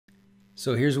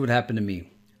So here's what happened to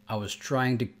me. I was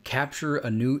trying to capture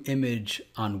a new image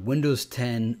on Windows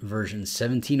 10 version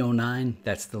 1709.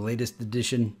 That's the latest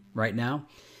edition right now.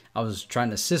 I was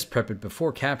trying to sysprep it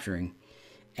before capturing,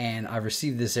 and I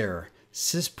received this error.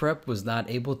 Sysprep was not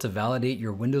able to validate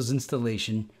your Windows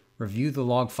installation. Review the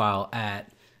log file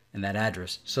at, and that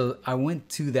address. So I went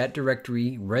to that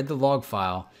directory, read the log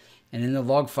file, and in the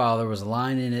log file there was a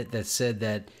line in it that said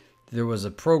that there was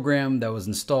a program that was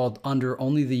installed under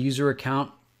only the user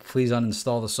account. Please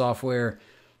uninstall the software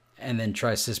and then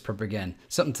try sysprep again.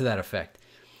 Something to that effect.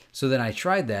 So then I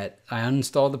tried that. I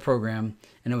uninstalled the program,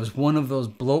 and it was one of those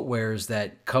bloatwares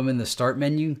that come in the start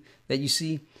menu that you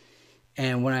see.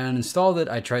 And when I uninstalled it,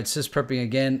 I tried sysprepping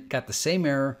again, got the same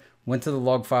error, went to the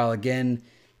log file again,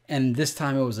 and this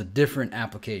time it was a different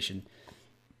application.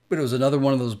 But it was another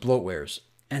one of those bloatwares.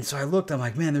 And so I looked, I'm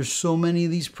like, man, there's so many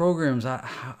of these programs. Do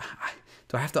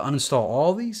I have to uninstall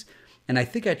all these? And I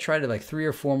think I tried it like 3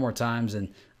 or 4 more times, and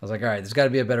I was like, all right, there's got to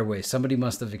be a better way. Somebody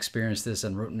must have experienced this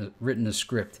and written a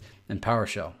script in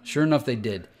PowerShell. Sure enough, they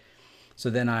did. So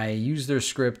then I used their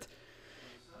script.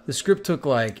 The script took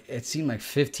it seemed like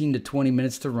 15 to 20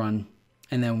 minutes to run.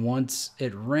 And then once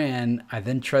it ran, I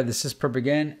then tried the sysprep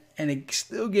again, and it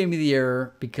still gave me the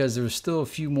error because there was still a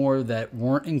few more that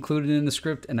weren't included in the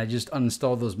script, and I just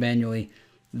uninstalled those manually.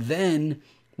 Then,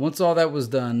 once all that was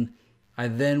done, I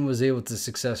then was able to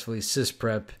successfully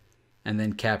sysprep and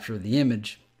then capture the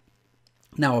image.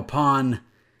 Now, upon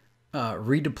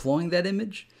redeploying that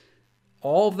image,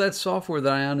 all of that software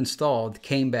that I uninstalled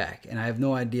came back, and I have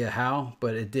no idea how,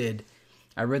 but it did.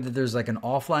 I read that there's like an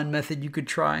offline method you could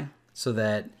try so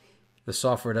that the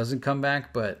software doesn't come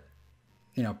back, but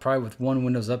probably with one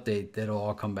Windows update, that'll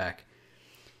all come back.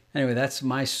 Anyway, that's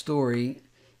my story.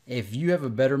 If you have a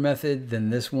better method than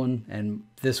this one, and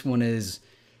this one is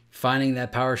finding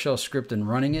that PowerShell script and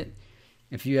running it,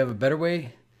 if you have a better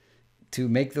way to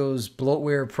make those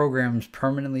bloatware programs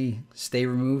permanently stay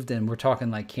removed, and we're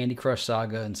talking like Candy Crush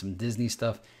Saga and some Disney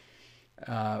stuff,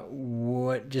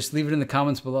 just leave it in the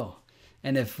comments below.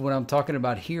 And if what I'm talking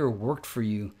about here worked for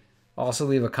you, also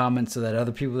leave a comment so that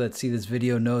other people that see this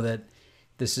video know that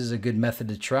this is a good method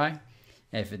to try.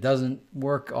 And if it doesn't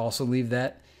work, also leave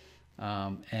that.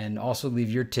 And also leave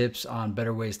your tips on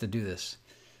better ways to do this.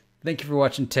 Thank you for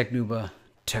watching Technuba.